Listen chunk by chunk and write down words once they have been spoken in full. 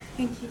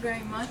Thank you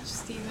very much,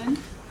 Stephen.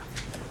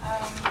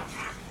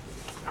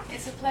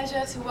 It's a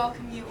pleasure to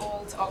welcome you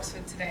all to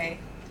Oxford today.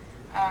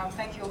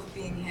 Thank you all for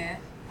being here.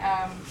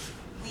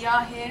 We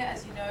are here,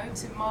 as you know,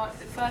 to mark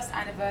the first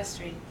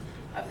anniversary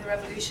of the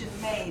revolution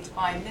made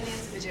by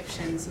millions of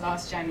Egyptians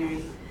last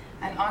January,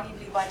 and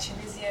arguably by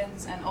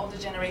Tunisians and older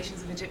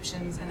generations of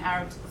Egyptians and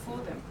Arabs before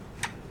them.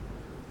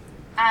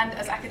 And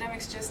as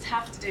academics just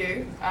have to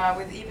do,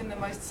 with even the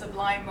most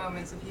sublime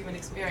moments of human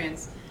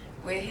experience,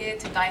 we're here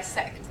to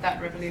dissect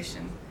that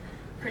revolution,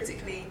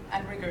 critically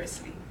and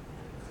rigorously.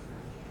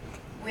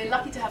 We're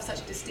lucky to have such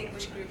a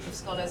distinguished group of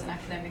scholars and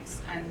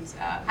academics and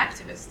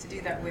activists to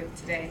do that with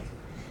today.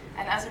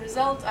 And as a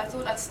result, I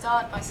thought I'd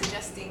start by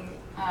suggesting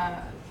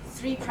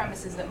three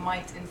premises that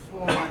might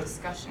inform our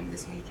discussion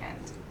this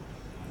weekend.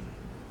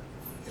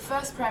 The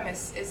first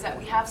premise is that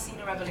we have seen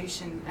a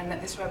revolution and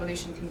that this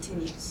revolution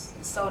continues.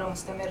 Thawra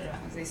mustamirra,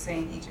 as they say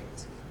in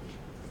Egypt.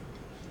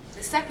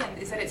 The second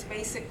is that its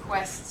basic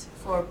quest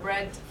for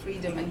bread,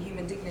 freedom, and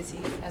human dignity,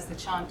 as the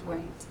chant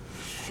went,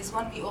 is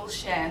one we all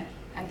share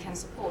and can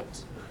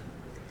support.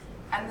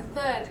 And the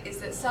third is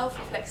that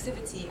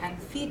self-reflexivity and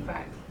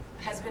feedback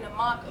has been a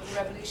mark of the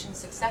revolution's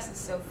successes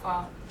so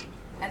far,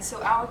 and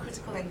so our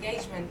critical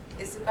engagement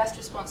is the best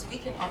response we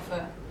can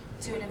offer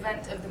to an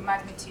event of the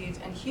magnitude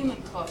and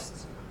human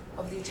cost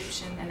of the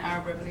Egyptian and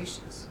Arab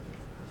revolutions.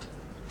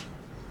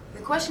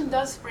 The question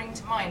does spring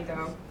to mind,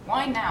 though,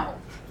 why now?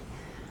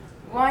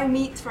 Why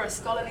meet for a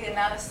scholarly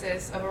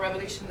analysis of a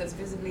revolution that's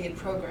visibly in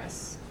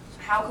progress?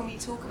 How can we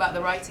talk about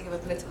the writing of a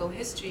political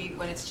history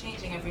when it's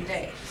changing every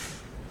day?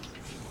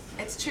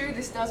 It's true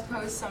this does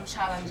pose some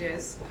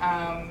challenges.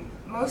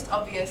 Most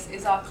obvious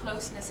is our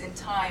closeness in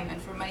time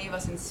and for many of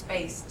us in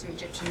space to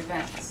Egyptian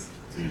events.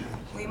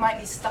 We might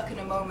be stuck in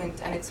a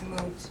moment and it's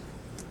moved.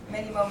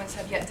 Many moments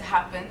have yet to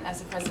happen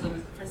as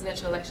the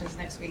presidential elections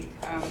next week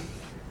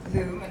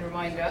loom and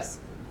remind us.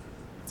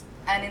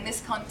 And in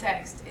this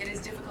context, it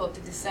is difficult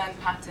to discern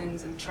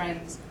patterns and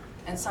trends,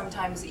 and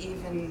sometimes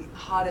even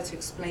harder to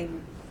explain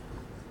them.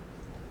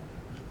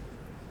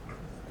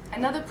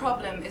 Another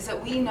problem is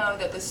that we know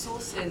that the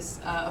sources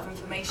of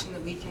information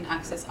that we can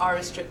access are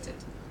restricted,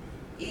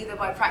 either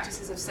by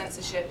practices of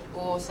censorship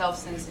or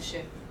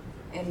self-censorship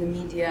in the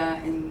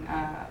media, in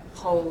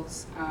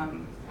polls,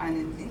 and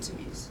in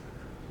interviews.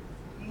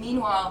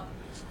 Meanwhile,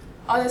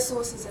 other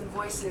sources and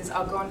voices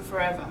are gone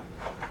forever,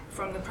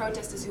 from the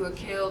protesters who were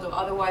killed or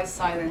otherwise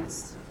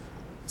silenced,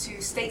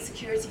 to state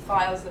security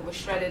files that were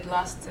shredded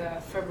last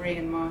February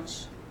and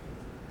March,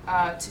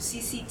 to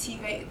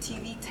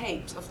CCTV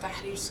tapes of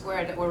Tahrir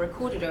Square that were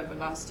recorded over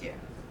last year.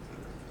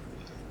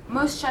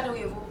 Most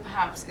shadowy of all,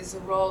 perhaps, is the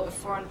role of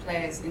foreign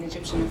players in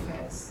Egyptian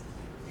affairs,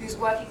 whose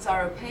workings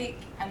are opaque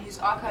and whose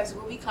archives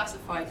will be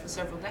classified for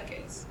several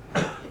decades.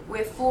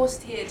 We're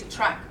forced here to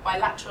track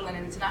bilateral and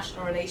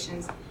international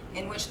relations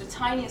in which the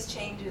tiniest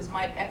changes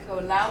might echo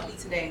loudly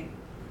today,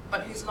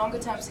 but whose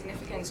longer-term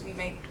significance we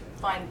may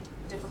find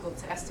difficult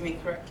to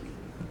estimate correctly.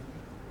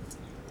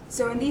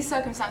 So in these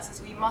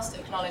circumstances, we must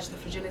acknowledge the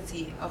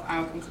fragility of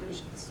our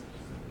conclusions.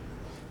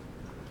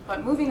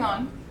 But moving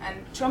on, and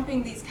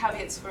trumping these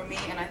caveats for me,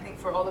 and I think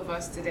for all of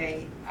us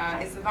today,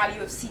 is the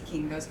value of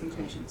seeking those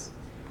conclusions,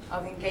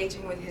 of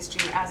engaging with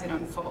history as it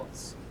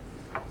unfolds.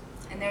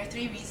 And there are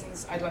three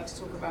reasons I'd like to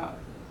talk about.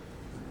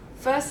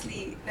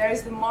 Firstly, there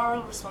is the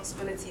moral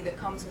responsibility that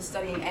comes with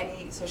studying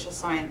any social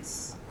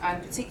science, and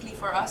particularly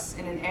for us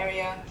in an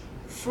area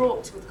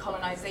fraught with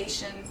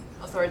colonization,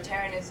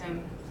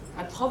 authoritarianism,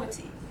 and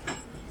poverty,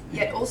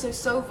 yet also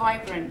so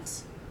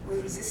vibrant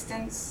with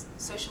resistance,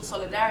 social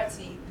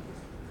solidarity,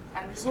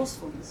 and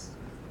resourcefulness.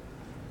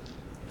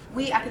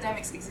 We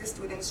academics exist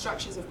within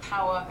structures of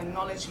power and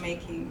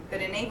knowledge-making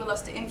that enable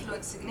us to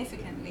influence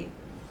significantly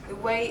the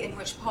way in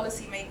which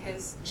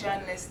policymakers,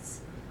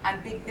 journalists,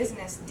 and big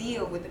business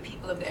deal with the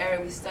people of the area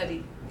we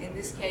study, in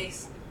this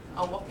case,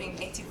 a whopping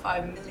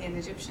 85 million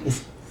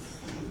Egyptians.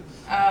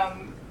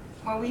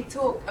 When we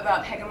talk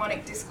about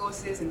hegemonic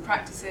discourses and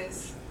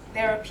practices,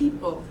 there are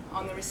people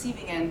on the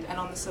receiving end and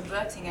on the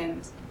subverting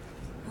end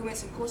whom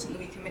it's important that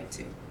we commit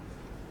to.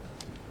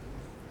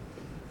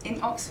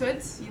 In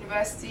Oxford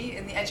University,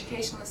 in the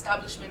educational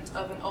establishment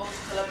of an old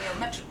colonial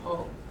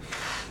metropole,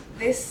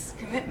 this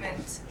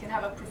commitment can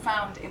have a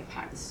profound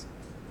impact.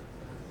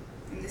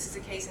 And this is the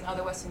case in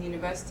other Western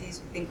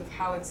universities. We think of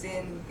Howard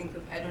Zinn, we think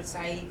of Edward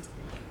Said,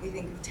 we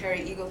think of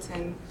Terry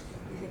Eagleton,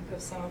 we think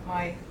of some of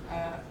my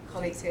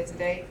colleagues here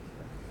today.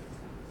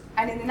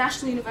 And in the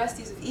national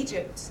universities of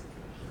Egypt,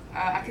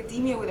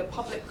 academia with a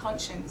public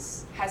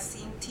conscience has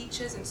seen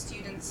teachers and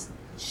students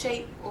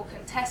shape or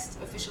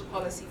contest official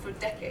policy for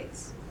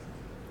decades.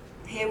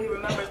 Here we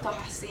remember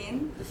Taha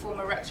Hussein, the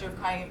former rector of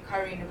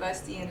Cairo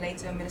University and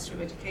later Minister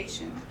of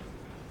Education.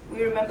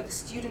 We remember the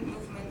student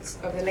movements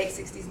of the late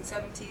 60s and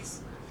 70s,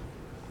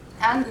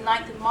 and the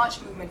 9th of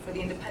March movement for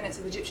the independence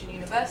of Egyptian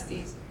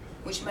universities,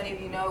 which many of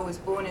you know was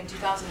born in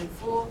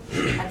 2004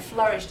 and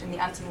flourished in the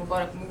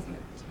anti-Mubarak movement.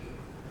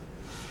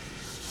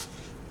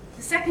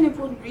 The second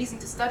important reason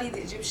to study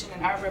the Egyptian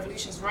and Arab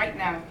revolutions right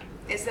now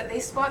is that they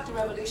sparked a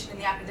revolution in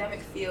the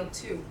academic field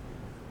too.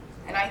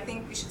 And I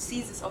think we should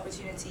seize this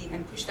opportunity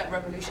and push that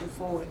revolution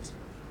forward.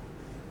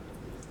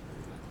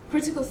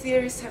 Critical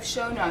theorists have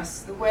shown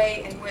us the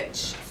way in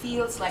which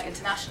fields like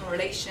international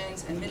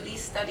relations and Middle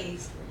East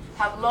studies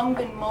have long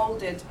been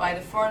molded by the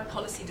foreign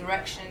policy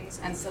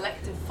directions and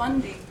selective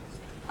funding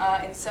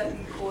in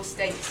certain core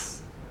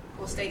states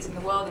in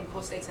the world and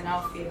core states in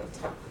our field.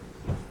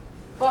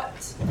 But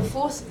the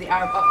force of the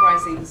Arab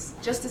uprisings,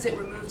 just as it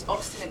removed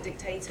obstinate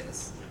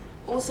dictators,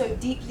 also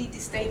deeply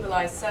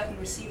destabilized certain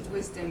received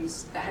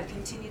wisdoms that had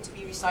continued to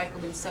be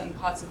recycled in certain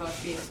parts of our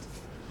field.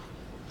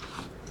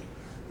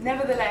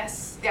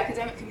 Nevertheless, the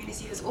academic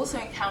community has also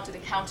encountered a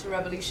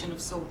counter-revolution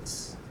of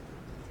sorts.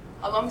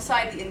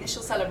 Alongside the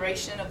initial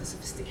celebration of the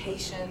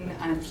sophistication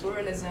and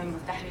pluralism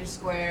of Tahrir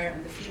Square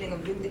and the feeling of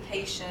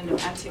vindication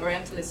of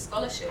anti-Orientalist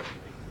scholarship,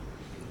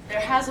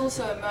 there has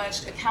also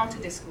emerged a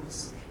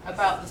counter-discourse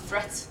about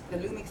the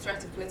looming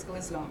threat of political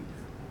Islam,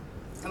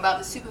 about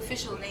the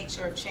superficial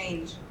nature of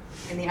change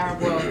in the Arab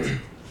world,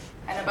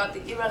 and about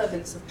the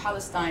irrelevance of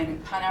Palestine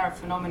and pan-Arab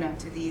phenomena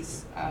to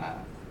these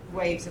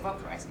waves of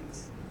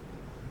uprisings.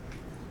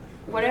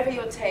 Whatever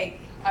your take,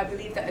 I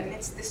believe that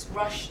amidst this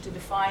rush to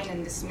define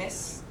and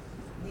dismiss,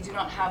 we do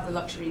not have the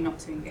luxury not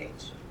to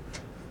engage.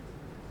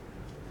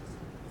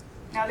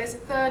 Now, there's a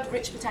third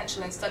rich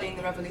potential in studying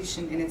the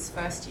revolution in its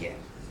first year.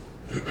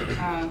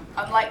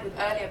 Unlike with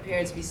earlier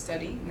periods we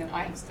study, that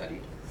I have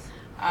studied,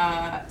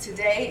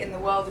 today in the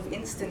world of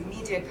instant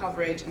media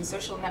coverage and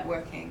social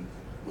networking,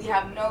 we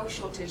have no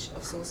shortage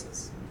of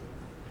sources.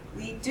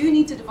 We do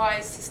need to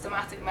devise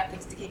systematic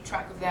methods to keep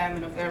track of them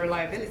and of their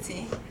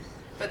reliability,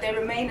 but they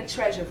remain a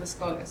treasure for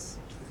scholars.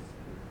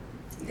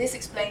 This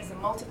explains the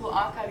multiple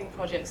archiving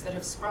projects that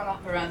have sprung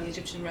up around the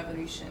Egyptian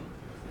revolution.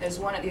 There's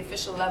one at the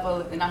official level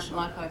of the National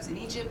Archives in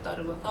Egypt, Dar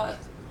al-Waqat.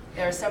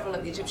 There are several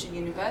at the Egyptian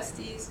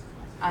universities,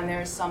 and there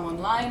are some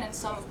online and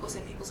some, of course,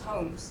 in people's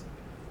homes.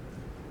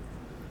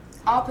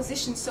 Our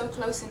position so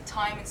close in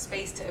time and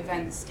space to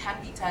events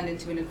can be turned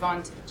into an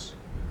advantage.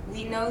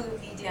 We know the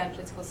media and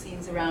political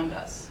scenes around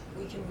us.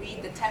 We can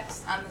read the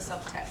text and the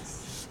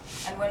subtext.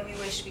 And when we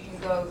wish, we can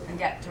go and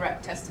get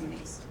direct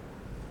testimonies.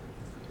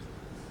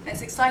 And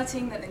it's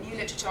exciting that the new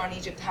literature on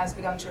Egypt has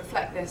begun to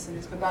reflect this and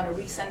has begun a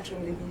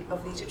recentering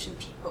of the Egyptian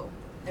people.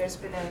 There's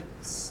been a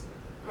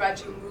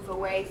gradual move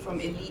away from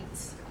elite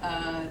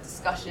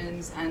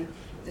discussions and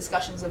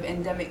discussions of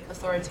endemic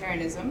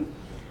authoritarianism,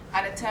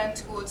 and a turn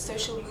towards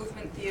social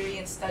movement theory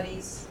and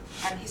studies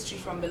and history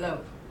from below.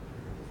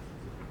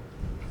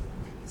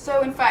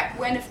 So in fact,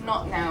 when if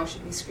not now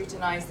should we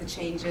scrutinize the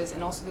changes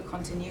and also the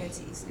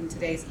continuities in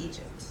today's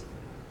Egypt?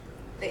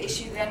 The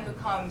issue then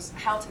becomes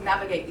how to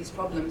navigate these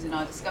problems in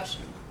our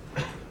discussion.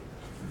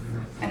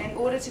 And in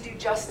order to do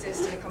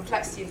justice to the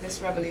complexity of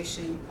this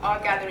revolution, our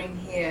gathering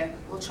here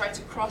will try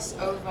to cross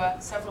over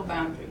several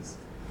boundaries,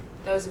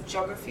 those of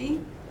geography,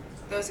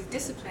 those of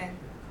discipline,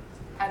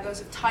 and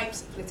those of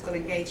types of political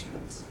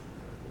engagement.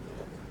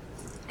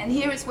 And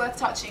here it's worth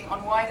touching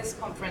on why this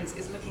conference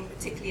is looking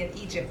particularly at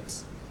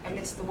Egypt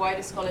amidst the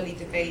wider scholarly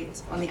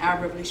debate on the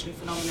Arab revolutionary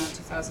phenomenon of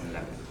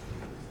 2011.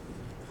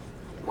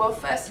 Well,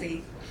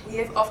 firstly, we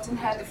have often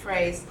heard the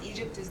phrase,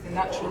 Egypt is the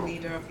natural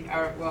leader of the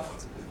Arab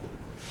world.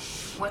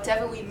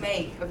 Whatever we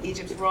make of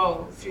Egypt's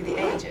role through the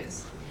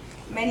ages,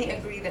 many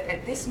agree that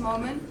at this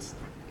moment,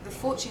 the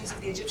fortunes of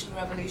the Egyptian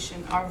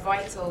revolution are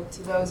vital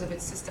to those of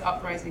its sister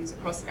uprisings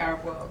across the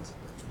Arab world,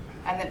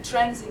 and that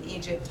trends in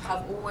Egypt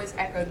have always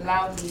echoed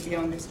loudly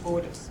beyond its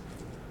borders.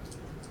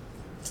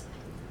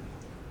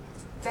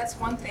 That's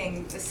one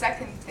thing. The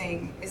second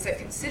thing is that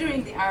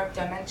considering the Arab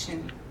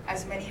dimension,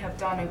 as many have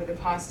done over the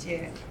past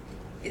year,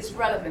 is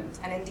relevant,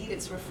 and indeed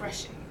it's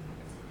refreshing.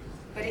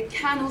 But it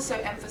can also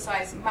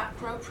emphasize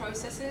macro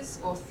processes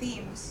or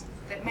themes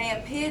that may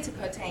appear to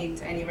pertain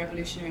to any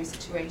revolutionary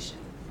situation,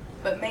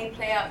 but may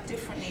play out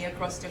differently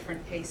across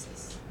different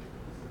cases.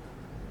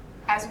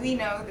 As we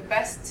know, the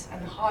best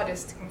and the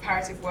hardest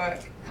comparative work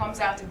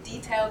comes out of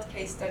detailed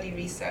case study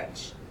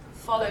research,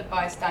 followed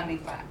by standing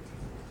back.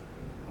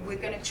 We're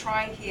going to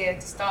try here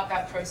to start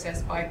that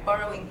process by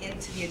burrowing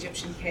into the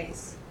Egyptian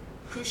case,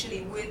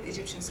 crucially with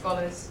Egyptian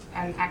scholars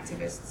and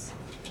activists,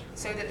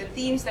 so that the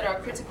themes that are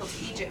critical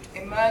to Egypt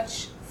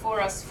emerge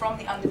for us from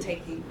the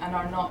undertaking and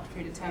are not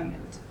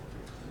predetermined.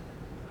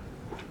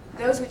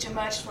 Those which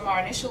emerged from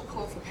our initial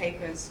call for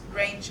papers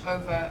range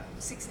over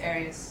 6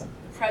 areas: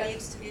 the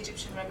preludes to the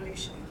Egyptian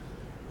revolution,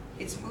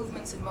 its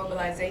movements and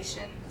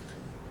mobilization,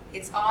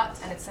 its art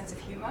and its sense of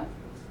humor,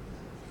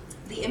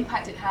 the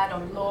impact it had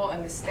on law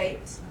and the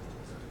state,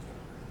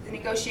 the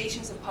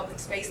negotiations of public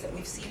space that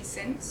we've seen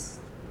since,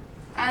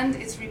 and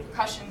its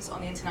repercussions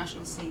on the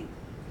international scene.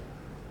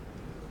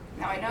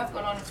 Now, I know I've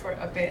gone on for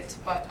a bit,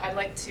 but I'd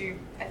like to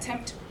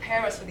attempt to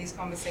prepare us for these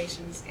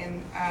conversations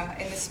in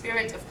the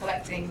spirit of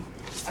collecting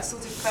a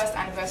sort of first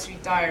anniversary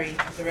diary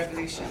of the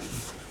revolution.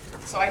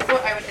 So I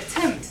thought I would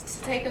attempt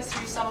to take us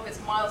through some of its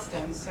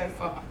milestones so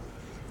far,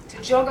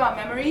 to jog our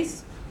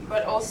memories,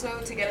 but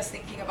also to get us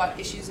thinking about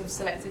issues of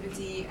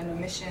selectivity and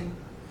omission,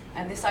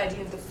 and this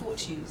idea of the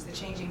fortunes, the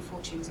changing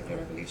fortunes of the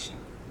revolution.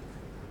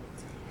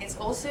 It's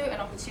also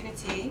an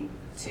opportunity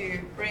to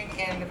bring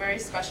in the very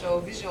special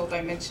visual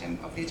dimension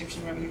of the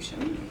Egyptian revolution.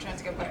 I'm trying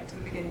to go back to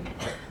the beginning.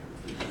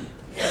 Here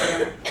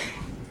we go.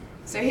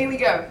 So here we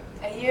go.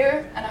 A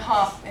year and a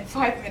half in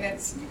 5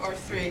 minutes or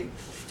 3.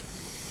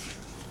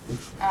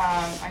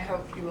 I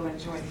hope you will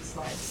enjoy these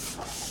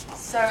slides.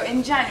 So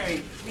in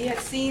January, we had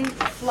seen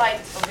the flight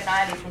of Ben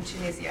Ali from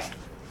Tunisia,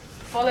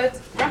 followed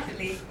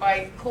rapidly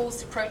by calls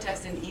to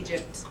protest in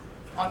Egypt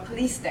on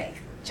Police Day,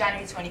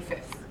 January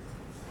 25th.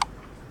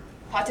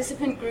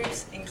 Participant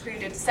groups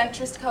included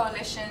centrist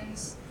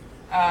coalitions,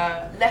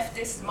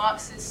 leftist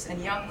Marxists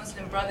and young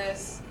Muslim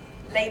brothers,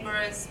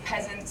 laborers,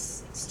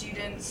 peasants,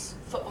 students,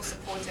 football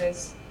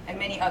supporters, and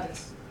many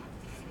others.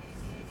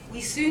 We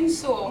soon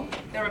saw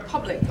the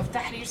Republic of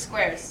Tahrir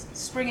squares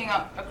springing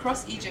up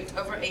across Egypt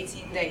over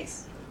 18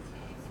 days.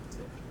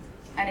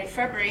 And in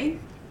February,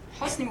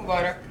 Hosni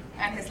Mubarak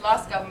and his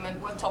last government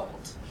were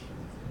toppled.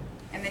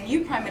 And the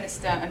new Prime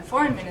Minister and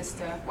Foreign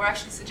Minister were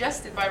actually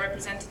suggested by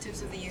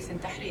representatives of the youth in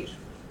Tahrir.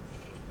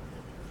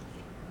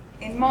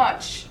 In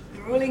March,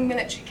 the ruling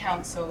military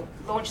council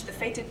launched the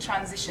fated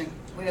transition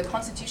with a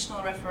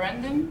constitutional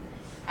referendum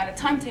and a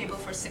timetable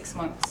for 6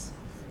 months.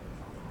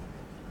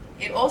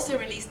 It also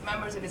released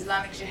members of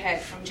Islamic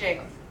Jihad from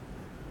jail.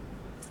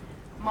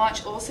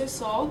 March also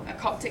saw a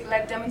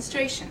Coptic-led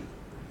demonstration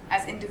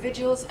as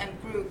individuals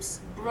and groups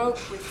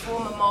broke with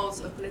former molds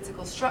of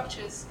political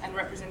structures and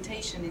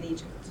representation in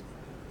Egypt.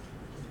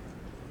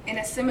 In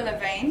a similar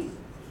vein,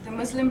 the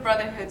Muslim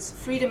Brotherhood's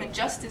Freedom and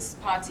Justice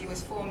Party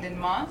was formed in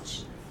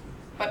March,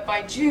 but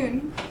by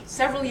June,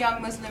 several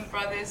young Muslim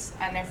brothers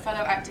and their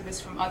fellow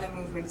activists from other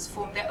movements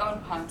formed their own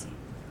party,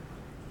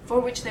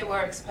 for which they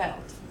were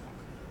expelled.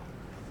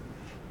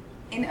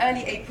 In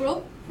early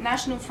April,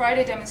 National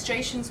Friday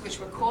demonstrations which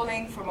were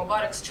calling for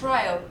Mubarak's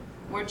trial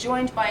were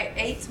joined by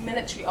 8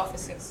 military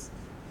officers,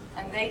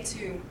 and they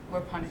too were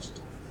punished.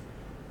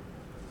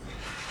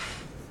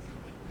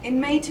 In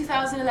May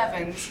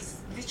 2011, this is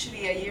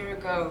literally a year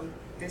ago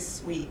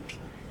this week,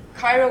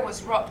 Cairo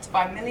was rocked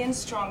by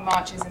million-strong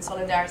marches in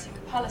solidarity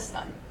with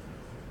Palestine.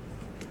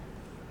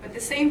 But the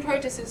same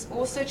protesters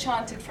also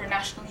chanted for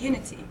national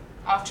unity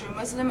after a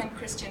Muslim and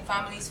Christian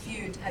family's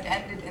feud had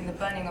ended in the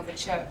burning of a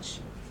church.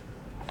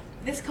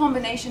 This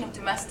combination of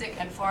domestic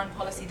and foreign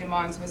policy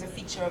demands was a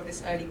feature of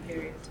this early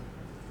period.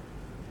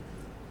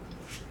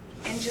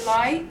 In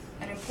July,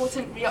 an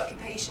important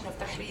reoccupation of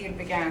Tahrir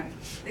began,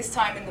 this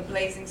time in the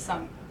blazing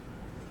sun.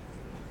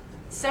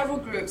 Several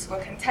groups were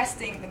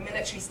contesting the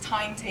military's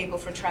timetable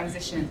for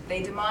transition.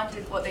 They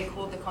demanded what they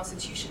called the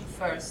constitution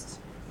first,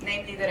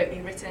 namely that it be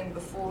written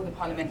before the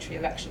parliamentary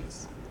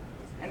elections.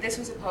 And this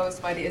was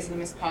opposed by the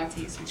Islamist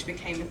parties, which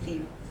became the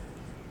theme.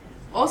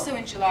 Also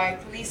in July,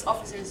 police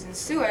officers in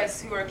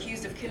Suez who were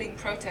accused of killing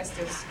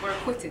protesters were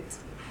acquitted,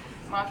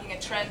 marking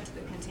a trend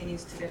that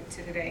continues to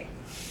today.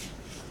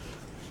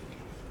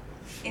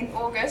 In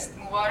August,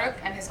 Mubarak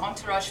and his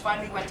entourage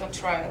finally went on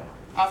trial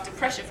after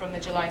pressure from the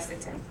July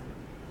sit-in,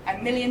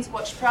 and millions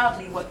watched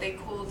proudly what they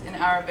called in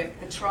Arabic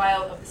the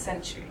trial of the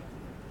century.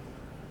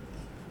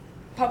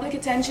 Public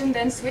attention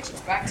then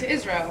switched back to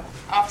Israel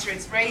after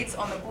its raids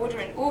on the border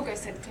in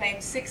August had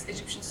claimed 6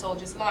 Egyptian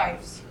soldiers'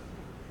 lives.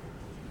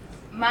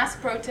 Mass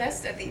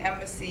protests at the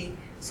embassy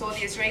saw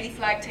the Israeli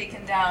flag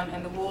taken down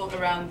and the wall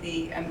around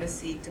the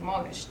embassy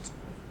demolished.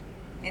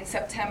 In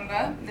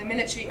September, the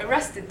military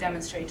arrested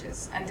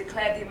demonstrators and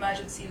declared the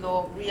emergency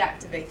law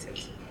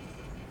reactivated.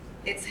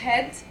 Its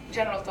head,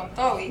 General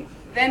Tantawi,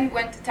 then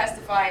went to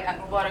testify at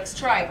Mubarak's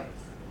trial,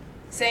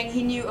 saying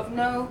he knew of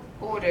no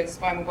orders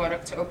by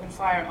Mubarak to open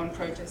fire on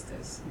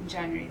protesters in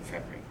January and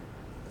February.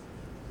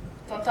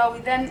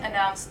 Tantawi then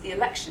announced the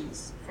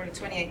elections for the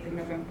 28th of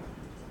November.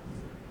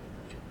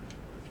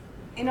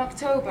 In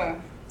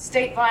October,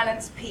 state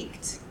violence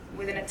peaked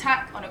with an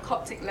attack on a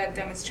Coptic-led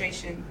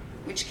demonstration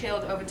which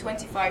killed over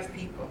 25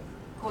 people,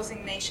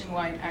 causing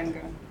nationwide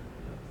anger.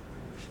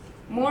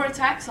 More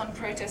attacks on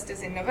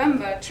protesters in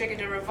November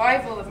triggered a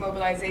revival of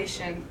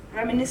mobilization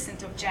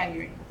reminiscent of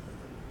January.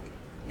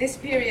 This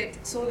period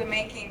saw the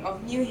making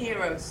of new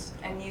heroes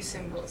and new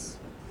symbols,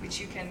 which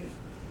you can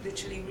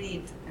literally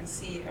read and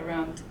see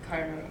around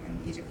Cairo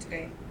and Egypt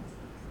today.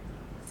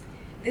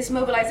 This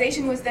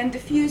mobilization was then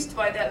diffused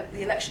by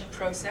the election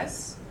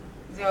process,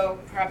 though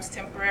perhaps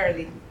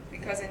temporarily,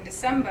 because in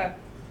December,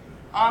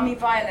 army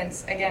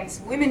violence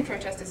against women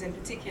protesters in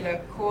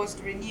particular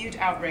caused renewed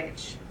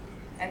outrage.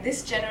 And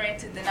this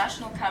generated the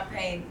national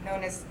campaign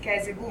known as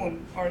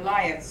Kazibun, or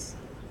Liars,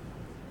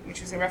 which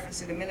was a reference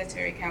to the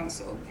military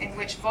council, in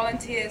which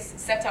volunteers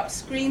set up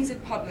screens in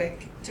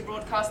public to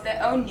broadcast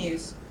their own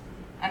news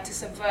and to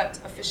subvert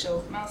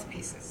official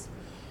mouthpieces.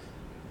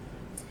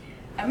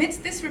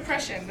 Amidst this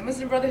repression, the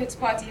Muslim Brotherhood's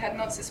party had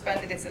not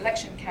suspended its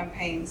election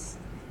campaigns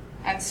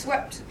and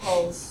swept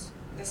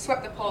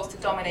the polls to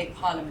dominate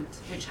parliament,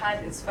 which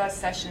had its first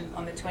session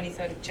on the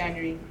 23rd of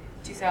January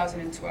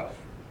 2012.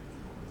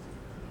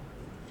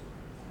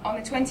 On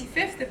the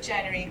 25th of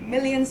January,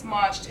 millions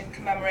marched in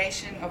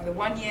commemoration of the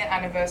 1-year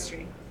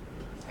anniversary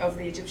of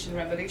the Egyptian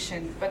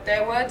revolution, but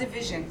there were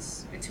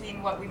divisions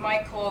between what we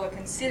might call a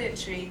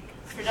conciliatory,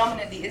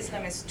 predominantly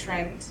Islamist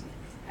trend,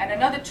 and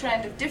another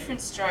trend of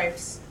different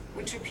stripes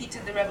which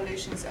repeated the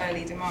revolution's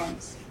early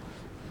demands.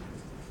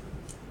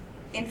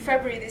 In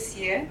February this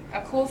year,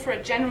 a call for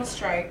a general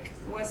strike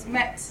was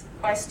met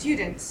by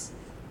students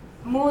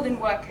more than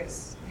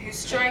workers, whose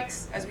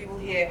strikes, as we will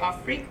hear, are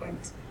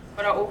frequent,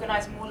 but are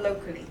organized more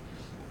locally.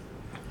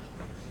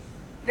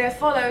 There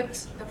followed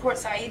the Port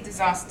Said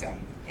disaster,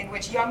 in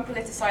which young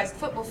politicized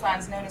football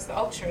fans known as the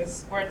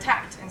Ultras were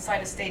attacked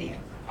inside a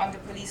stadium under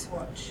police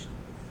watch.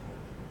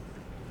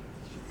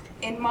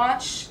 In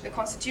March, the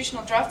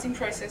constitutional drafting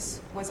process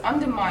was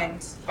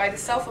undermined by the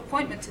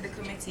self-appointment to the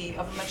committee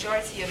of a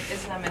majority of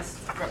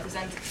Islamist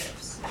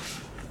representatives.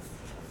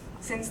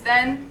 Since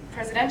then,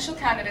 presidential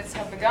candidates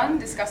have begun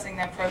discussing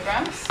their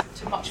programs,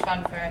 to much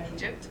fanfare in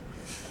Egypt,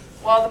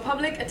 while the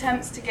public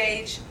attempts to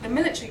gauge the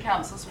military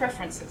council's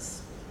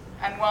preferences,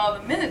 and while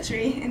the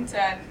military, in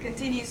turn,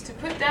 continues to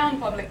put down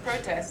public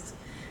protests,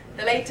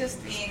 the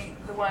latest being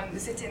the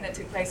sit-in that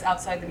took place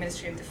outside the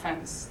Ministry of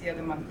Defense the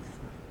other month.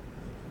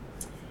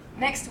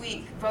 Next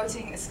week,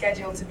 voting is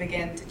scheduled to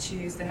begin to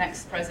choose the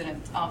next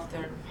president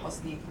after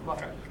Hosni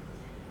Mubarak.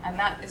 And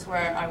that is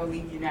where I will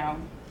leave you now.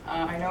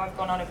 I know I've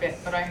gone on a bit,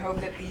 but I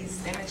hope that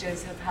these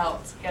images have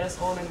helped get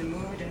us all in the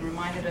mood and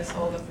reminded us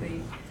all of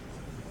the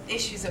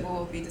issues that we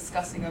will be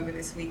discussing over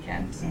this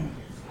weekend.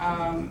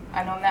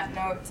 And on that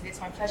note,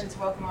 it's my pleasure to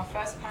welcome our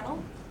first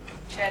panel,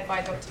 chaired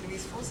by Dr.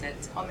 Louise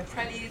Fawcett, on the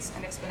preludes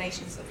and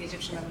explanations of the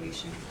Egyptian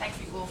Revolution. Thank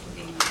you all for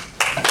being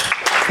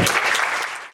here.